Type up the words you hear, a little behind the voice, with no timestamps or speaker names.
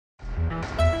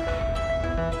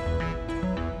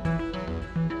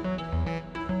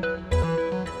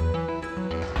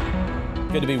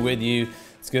Good to be with you.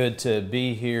 It's good to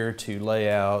be here to lay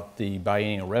out the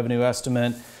biennial revenue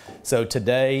estimate. So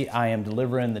today I am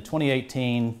delivering the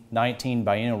 2018-19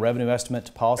 biennial revenue estimate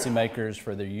to policymakers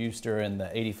for their use during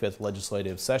the 85th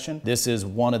legislative session. This is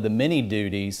one of the many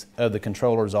duties of the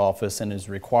Comptroller's Office and is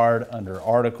required under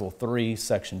Article 3,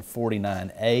 Section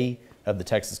 49A of the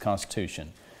Texas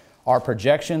Constitution. Our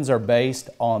projections are based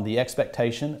on the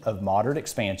expectation of moderate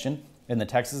expansion in the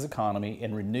Texas economy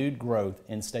and renewed growth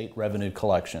in state revenue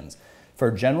collections. For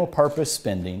general purpose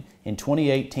spending in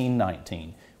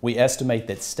 2018-19, we estimate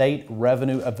that state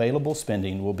revenue available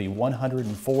spending will be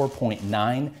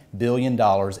 $104.9 billion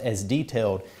as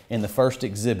detailed in the first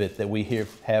exhibit that we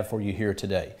have for you here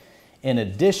today. In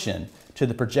addition to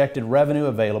the projected revenue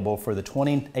available for the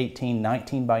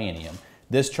 2018-19 biennium,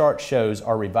 this chart shows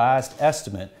our revised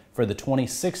estimate for the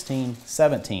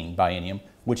 2016-17 biennium,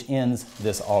 which ends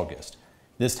this August.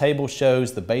 This table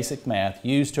shows the basic math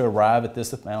used to arrive at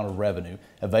this amount of revenue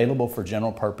available for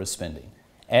general purpose spending.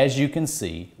 As you can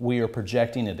see, we are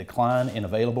projecting a decline in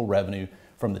available revenue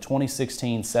from the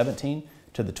 2016-17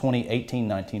 to the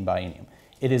 2018-19 biennium.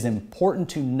 It is important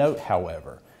to note,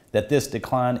 however, that this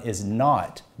decline is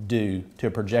not due to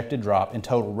a projected drop in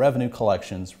total revenue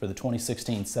collections for the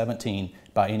 2016-17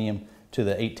 biennium to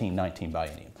the 18-19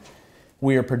 biennium.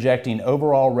 We are projecting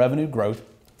overall revenue growth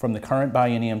from the current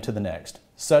biennium to the next.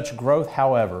 Such growth,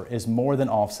 however, is more than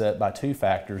offset by two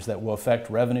factors that will affect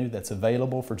revenue that's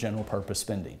available for general purpose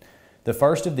spending. The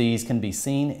first of these can be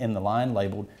seen in the line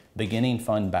labeled beginning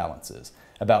fund balances,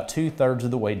 about 2/3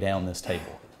 of the way down this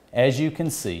table. As you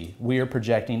can see, we are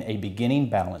projecting a beginning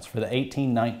balance for the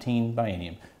 18-19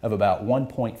 biennium of about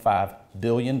 $1.5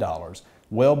 billion,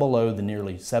 well below the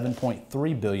nearly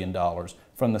 $7.3 billion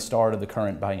from the start of the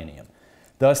current biennium.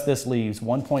 Thus, this leaves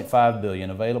 $1.5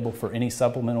 billion available for any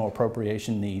supplemental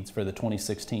appropriation needs for the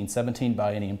 2016-17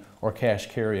 biennium or cash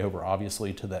carryover,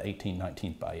 obviously, to the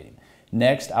 18-19 biennium.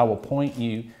 Next, I will point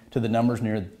you to the numbers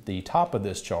near the top of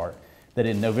this chart that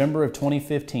in November of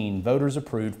 2015, voters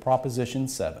approved Proposition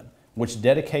 7, which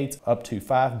dedicates up to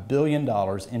 $5 billion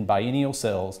in biennial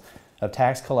sales of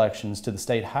tax collections to the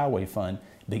State Highway Fund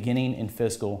beginning in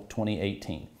fiscal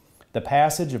 2018. The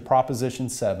passage of Proposition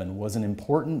 7 was an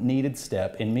important needed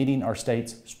step in meeting our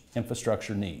state's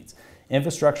infrastructure needs.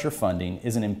 Infrastructure funding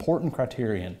is an important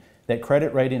criterion that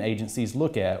credit rating agencies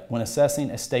look at when assessing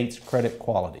a state's credit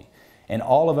quality. And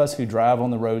all of us who drive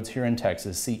on the roads here in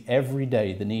Texas see every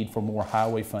day the need for more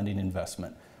highway funding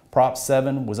investment. Prop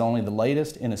 7 was only the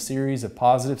latest in a series of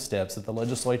positive steps that the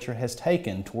legislature has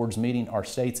taken towards meeting our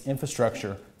state's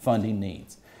infrastructure funding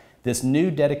needs. This new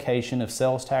dedication of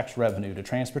sales tax revenue to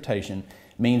transportation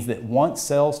means that once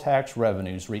sales tax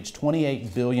revenues reach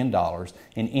 $28 billion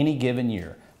in any given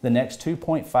year, the next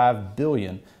 $2.5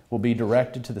 billion will be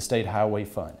directed to the State Highway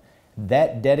Fund.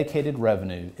 That dedicated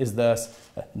revenue is thus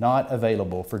not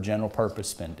available for general purpose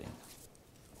spending.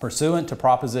 Pursuant to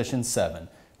Proposition 7,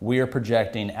 we are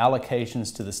projecting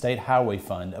allocations to the State Highway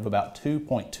Fund of about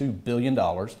 $2.2 billion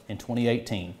in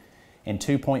 2018 and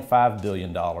 $2.5 billion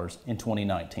in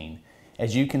 2019.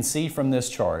 As you can see from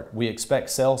this chart, we expect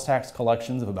sales tax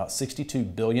collections of about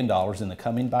 $62 billion in the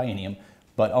coming biennium,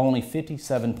 but only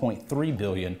 $57.3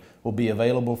 billion will be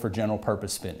available for general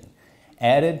purpose spending.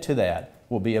 Added to that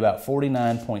will be about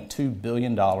 $49.2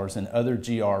 billion in other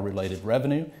GR-related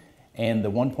revenue and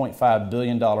the $1.5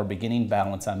 billion beginning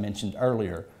balance I mentioned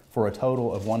earlier for a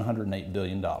total of $108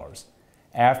 billion.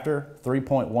 After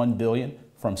 $3.1 billion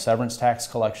from severance tax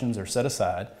collections are set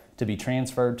aside to be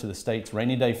transferred to the state's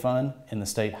rainy day fund and the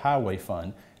State Highway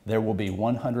Fund, there will be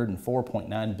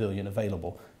 $104.9 billion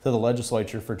available to the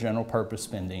legislature for general purpose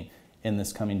spending in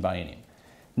this coming biennium.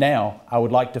 Now, I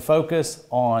would like to focus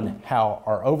on how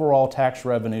our overall tax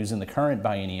revenues in the current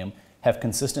biennium have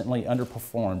consistently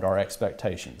underperformed our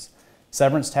expectations.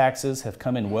 Severance taxes have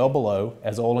come in well below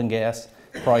as oil and gas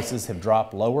prices have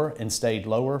dropped lower and stayed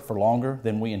lower for longer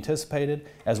than we anticipated,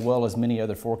 as well as many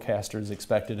other forecasters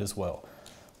expected as well.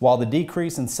 While the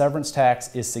decrease in severance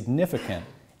tax is significant,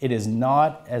 it is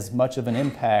not as much of an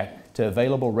impact to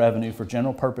available revenue for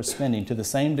general purpose spending to the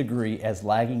same degree as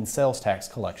lagging sales tax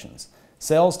collections.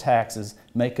 Sales taxes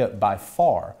make up by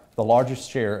far the largest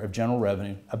share of general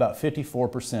revenue, about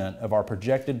 54% of our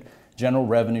projected general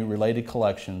revenue related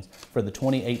collections for the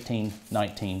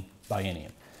 2018-19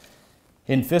 biennium.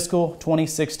 In fiscal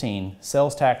 2016,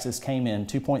 sales taxes came in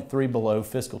 2.3% below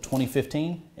fiscal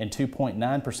 2015 and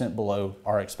 2.9% below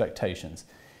our expectations.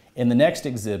 In the next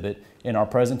exhibit in our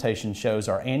presentation shows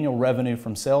our annual revenue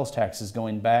from sales taxes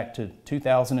going back to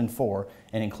 2004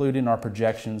 and including our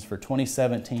projections for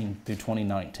 2017 through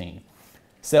 2019.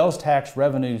 Sales tax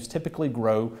revenues typically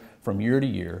grow from year to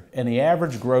year, and the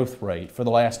average growth rate for the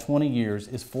last 20 years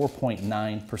is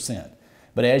 4.9%.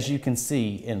 But as you can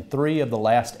see, in 3 of the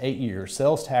last 8 years,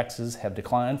 sales taxes have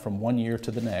declined from one year to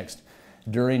the next.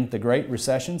 During the Great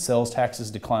Recession, sales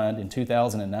taxes declined in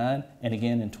 2009 and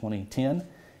again in 2010.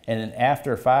 And then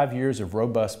after 5 years of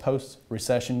robust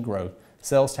post-recession growth,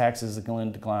 sales taxes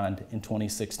again declined in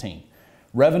 2016.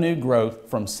 Revenue growth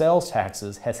from sales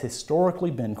taxes has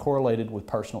historically been correlated with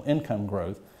personal income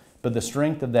growth, but the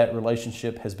strength of that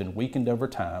relationship has been weakened over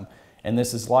time, and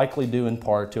this is likely due in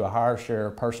part to a higher share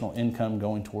of personal income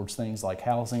going towards things like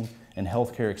housing and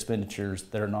healthcare expenditures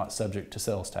that are not subject to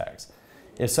sales tax.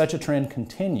 If such a trend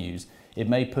continues, it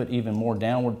may put even more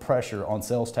downward pressure on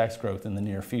sales tax growth in the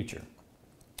near future.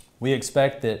 We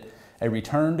expect that a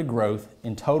return to growth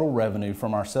in total revenue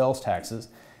from our sales taxes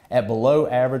at below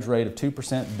average rate of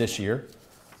 2% this year,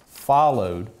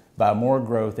 followed by more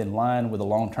growth in line with the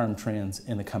long-term trends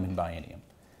in the coming biennium.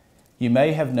 You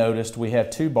may have noticed we have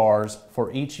 2 bars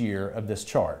for each year of this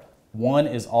chart. One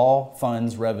is all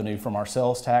funds revenue from our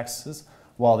sales taxes,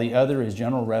 while the other is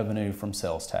general revenue from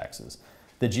sales taxes.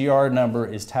 The GR number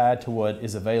is tied to what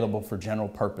is available for general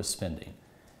purpose spending.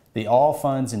 The all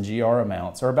funds and GR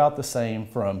amounts are about the same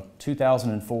from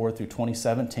 2004 through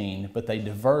 2017, but they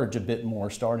diverge a bit more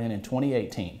starting in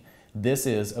 2018. This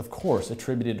is, of course,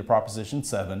 attributed to Proposition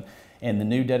 7 and the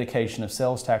new dedication of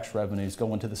sales tax revenues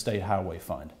going to the State Highway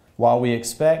Fund. While we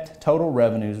expect total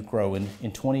revenues growing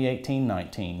in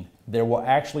 2018-19, there will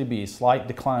actually be a slight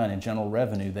decline in general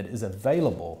revenue that is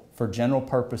available for general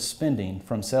purpose spending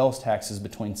from sales taxes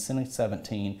between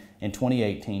 2017 and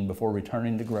 2018 before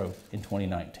returning to growth in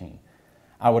 2019.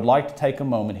 I would like to take a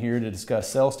moment here to discuss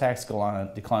sales tax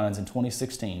declines in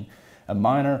 2016.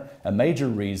 A major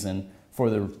reason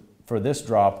for this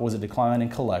drop was a decline in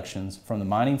collections from the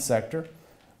mining sector,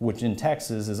 which in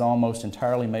Texas is almost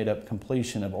entirely made up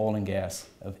completion of oil and gas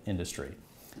industry.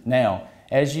 Now,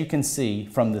 as you can see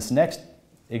from this next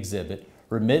exhibit,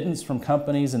 remittance from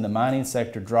companies in the mining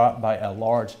sector dropped by a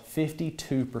large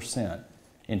 52%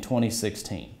 in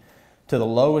 2016, to the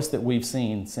lowest that we've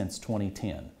seen since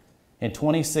 2010. In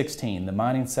 2016, the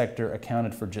mining sector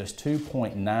accounted for just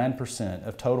 2.9%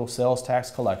 of total sales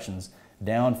tax collections,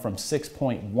 down from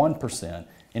 6.1%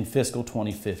 in fiscal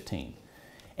 2015.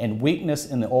 And weakness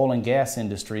in the oil and gas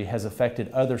industry has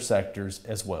affected other sectors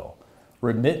as well.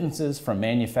 Remittances from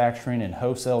manufacturing and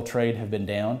wholesale trade have been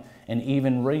down, and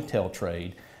even retail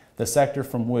trade, the sector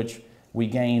from which we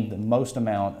gained the most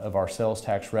amount of our sales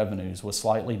tax revenues, was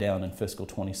slightly down in fiscal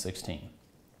 2016.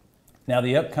 Now,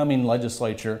 the upcoming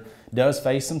legislature does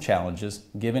face some challenges,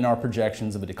 given our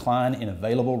projections of a decline in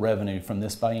available revenue from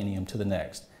this biennium to the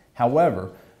next.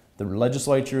 However, the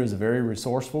legislature is a very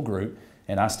resourceful group,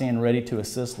 and I stand ready to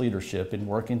assist leadership in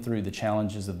working through the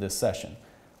challenges of this session.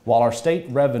 While our state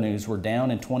revenues were down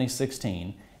in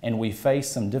 2016 and we face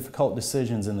some difficult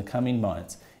decisions in the coming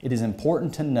months, it is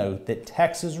important to note that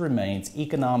Texas remains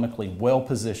economically well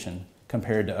positioned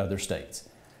compared to other states.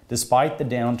 Despite the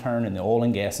downturn in the oil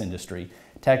and gas industry,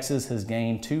 Texas has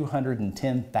gained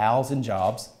 210,000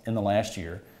 jobs in the last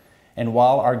year. And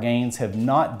while our gains have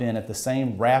not been at the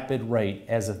same rapid rate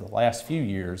as of the last few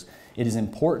years, it is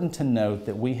important to note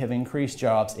that we have increased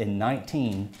jobs in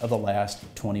 19 of the last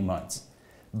 20 months.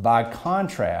 By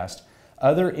contrast,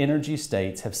 other energy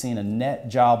states have seen a net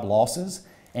job losses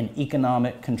and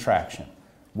economic contraction.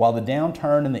 While the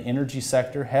downturn in the energy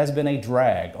sector has been a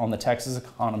drag on the Texas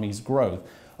economy's growth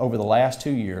over the last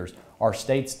 2 years, our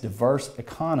state's diverse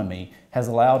economy has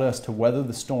allowed us to weather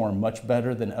the storm much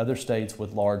better than other states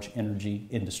with large energy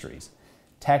industries.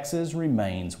 Texas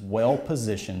remains well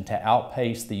positioned to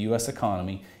outpace the U.S.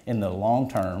 economy in the long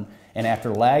term, and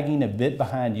after lagging a bit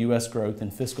behind U.S. growth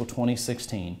in fiscal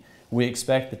 2016, we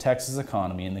expect the Texas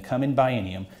economy in the coming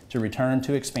biennium to return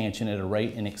to expansion at a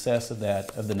rate in excess of that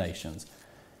of the nation's.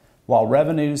 While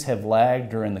revenues have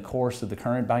lagged during the course of the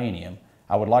current biennium,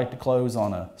 I would like to close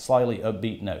on a slightly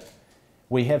upbeat note.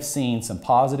 We have seen some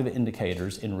positive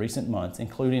indicators in recent months,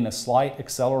 including a slight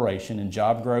acceleration in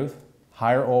job growth,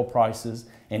 higher oil prices,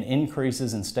 and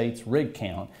increases in states' rig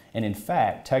count. And in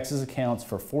fact, Texas accounts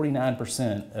for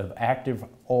 49% of active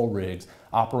oil rigs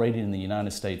operating in the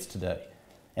United States today.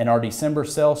 And our December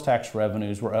sales tax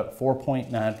revenues were up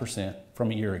 4.9%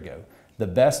 from a year ago, the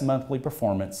best monthly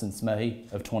performance since May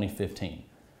of 2015.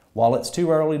 While it's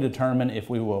too early to determine if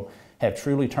we will have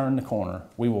truly turned the corner,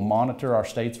 we will monitor our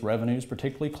state's revenues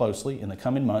particularly closely in the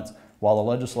coming months while the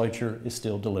legislature is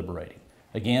still deliberating.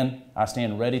 Again, I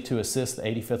stand ready to assist the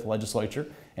 85th legislature,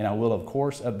 and I will of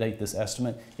course update this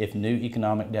estimate if new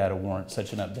economic data warrants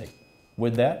such an update.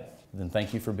 With that, then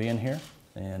thank you for being here,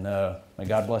 And may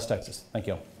God bless Texas. Thank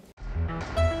you all.